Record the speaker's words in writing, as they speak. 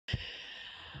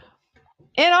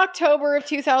In October of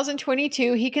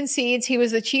 2022, he concedes he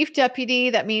was the chief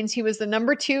deputy. That means he was the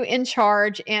number 2 in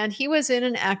charge, and he was in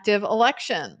an active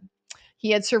election. He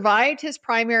had survived his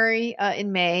primary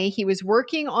in May. He was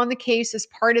working on the case as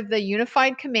part of the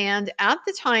unified command at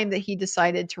the time that he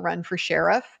decided to run for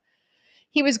sheriff.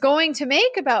 He was going to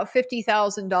make about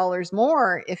 $50,000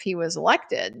 more if he was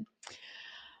elected.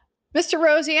 Mr.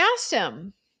 Rozzi asked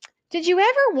him, "Did you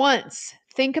ever once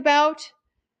think about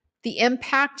the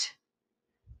impact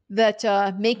that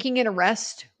making an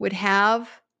arrest would have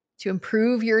to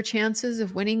improve your chances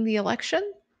of winning the election?"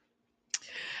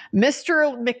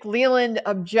 Mr. McLeland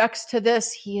objects to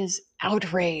this. He is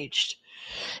outraged.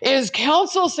 Is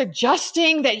counsel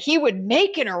suggesting that he would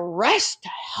make an arrest to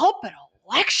help an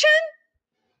election?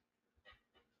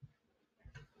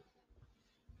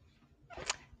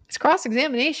 It's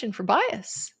cross-examination for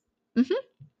bias.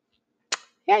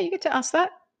 Yeah, you get to ask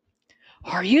that.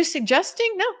 Are you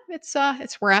suggesting? No, it's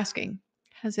we're asking.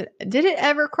 Did it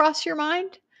ever cross your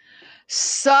mind?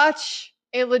 Such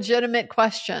a legitimate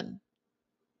question.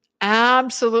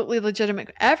 Absolutely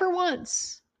legitimate. Ever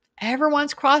once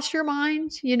crossed your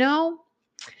mind,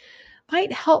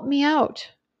 might help me out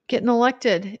getting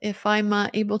elected if I'm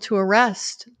able to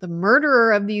arrest the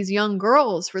murderer of these young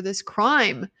girls for this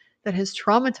crime that has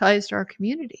traumatized our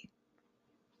community.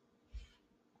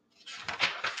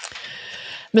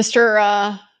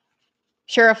 Mr.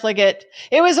 Sheriff Liggett,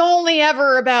 it was only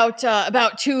ever about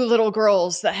 2 little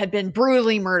girls that had been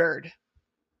brutally murdered.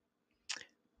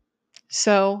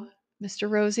 So Mr.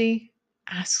 Rozzi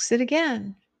asks it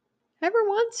again. Ever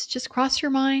once just cross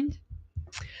your mind?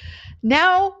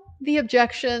 Now the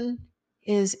objection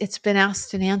is it's been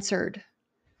asked and answered.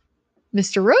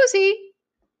 Mr. Rozzi,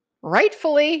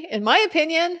 rightfully, in my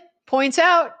opinion, points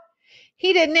out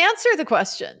he didn't answer the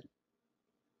question.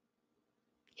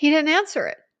 He didn't answer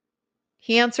it.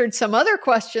 He answered some other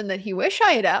question that he wished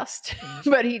I had asked,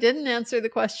 but he didn't answer the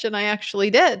question I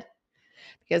actually did.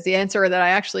 Because the answer that I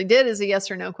actually did is a yes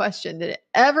or no question. Did it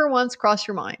ever once cross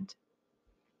your mind?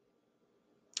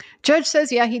 Judge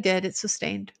says, yeah, he did. It's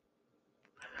sustained.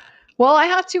 Well, I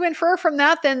have to infer from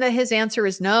that then that his answer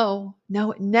is no.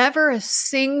 No, never a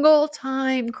single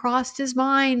time crossed his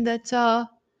mind that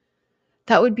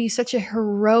that would be such a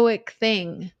heroic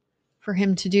thing for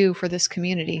him to do for this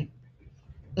community.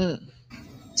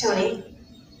 Tony,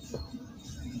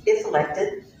 if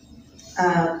elected,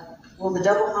 will the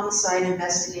double homicide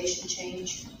investigation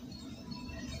change?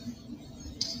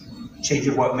 Change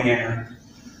in what manner?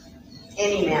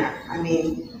 Any manner. I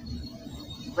mean,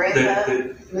 break up,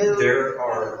 move,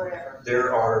 whatever.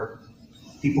 There are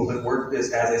people that work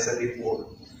this, as I said before,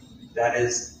 that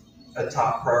is a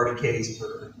top priority case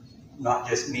for not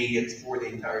just me, it's for the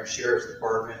entire Sheriff's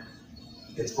Department,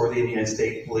 it's for the Indiana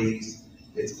State Police,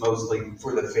 it's mostly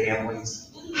for the families,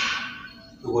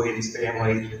 the Williams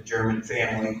family, the German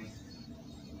family.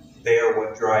 They are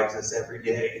what drives us every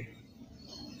day.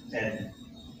 And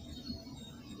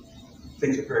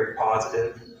things are very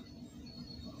positive.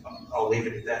 I'll leave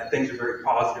it at that. Things are very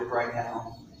positive right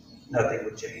now. Nothing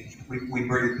would change. We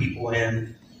bring people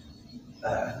in.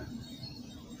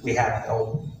 We have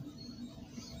help.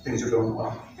 Things are going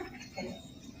well. Okay.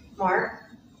 Mark,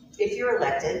 if you're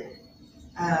elected,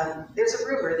 there's a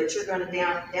rumor that you're going to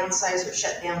downsize or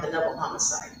shut down the double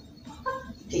homicide.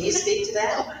 Can you speak to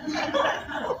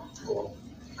that? Cool.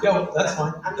 Yeah, that's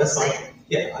fine. That's fine.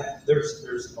 Yeah,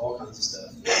 there's all kinds of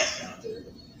stuff out there.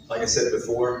 Like I said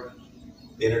before,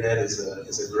 the internet is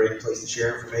a great place to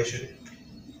share information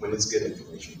when it's good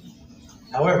information.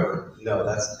 However, no,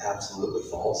 that's absolutely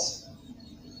false.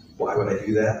 Why would I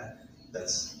do that?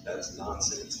 That's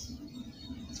nonsense.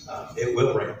 It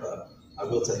will ramp up. I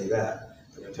will tell you that.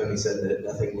 When Tony said that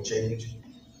nothing will change,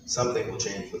 something will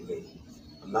change with me.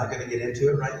 I'm not going to get into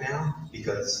it right now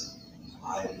because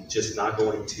I'm just not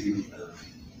going to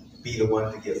be the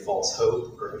one to give false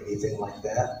hope or anything like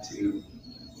that to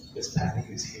Miss Patty,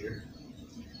 who's here,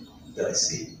 that I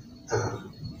see.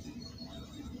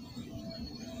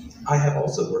 I have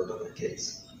also worked on that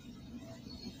case.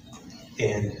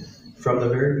 And from the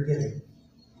very beginning,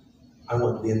 I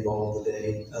wanted to be involved the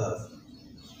day of.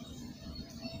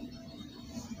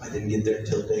 I didn't get there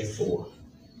until day 4.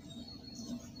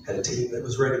 Had a team that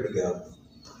was ready to go.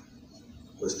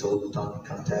 Was told to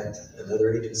contact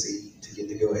another agency to get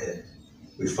the go-ahead.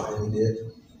 We finally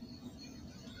did.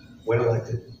 When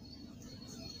elected,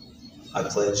 I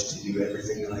pledged to do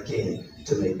everything that I can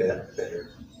to make that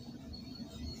better.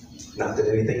 Not that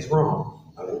anything's wrong.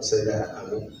 I won't say that.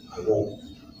 I won't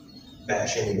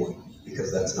bash anyone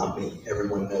because that's not me.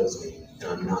 Everyone knows me, and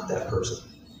I'm not that person.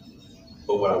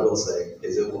 But what I will say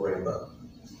is it will ramp up.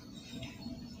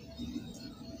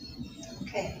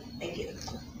 Okay, thank you.